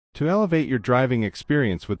To elevate your driving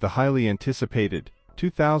experience with the highly anticipated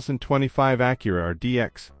 2025 Acura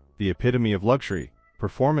RDX, the epitome of luxury,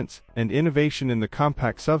 performance, and innovation in the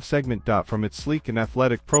compact sub-segment. From its sleek and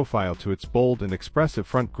athletic profile to its bold and expressive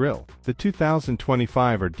front grille, the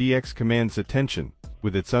 2025 RDX commands attention.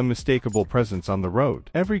 With its unmistakable presence on the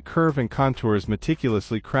road, every curve and contour is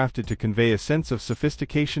meticulously crafted to convey a sense of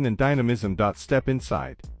sophistication and dynamism. Step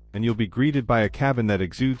inside, and you'll be greeted by a cabin that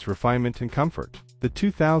exudes refinement and comfort. The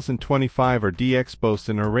 2025 RDX boasts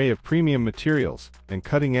an array of premium materials and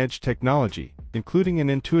cutting-edge technology, including an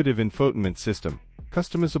intuitive infotainment system,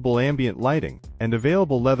 customizable ambient lighting, and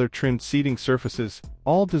available leather-trimmed seating surfaces,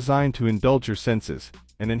 all designed to indulge your senses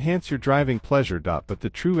and enhance your driving pleasure. But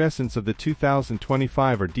the true essence of the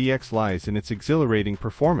 2025 RDX lies in its exhilarating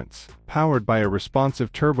performance. Powered by a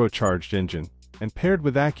responsive turbocharged engine, and paired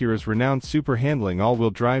with Acura's renowned super handling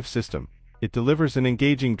all-wheel drive system, it delivers an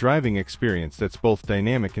engaging driving experience that's both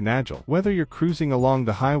dynamic and agile. Whether you're cruising along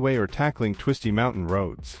the highway or tackling twisty mountain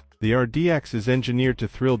roads, the RDX is engineered to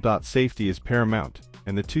thrill. Safety is paramount,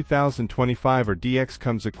 and the 2025 RDX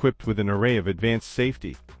comes equipped with an array of advanced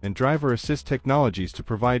safety and driver assist technologies to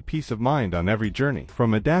provide peace of mind on every journey.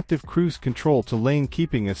 From adaptive cruise control to lane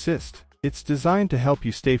keeping assist, it's designed to help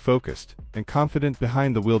you stay focused and confident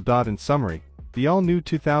behind the wheel. In summary, the all-new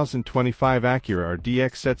 2025 Acura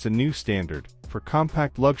RDX sets a new standard for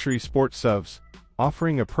compact luxury sport SUVs,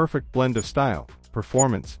 offering a perfect blend of style,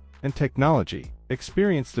 performance, and technology.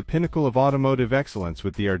 Experience the pinnacle of automotive excellence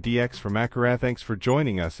with the RDX from Acura. Thanks for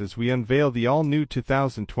joining us as we unveil the all-new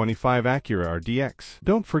 2025 Acura RDX.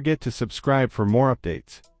 Don't forget to subscribe for more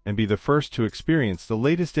updates and be the first to experience the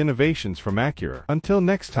latest innovations from Acura. Until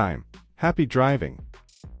next time, happy driving.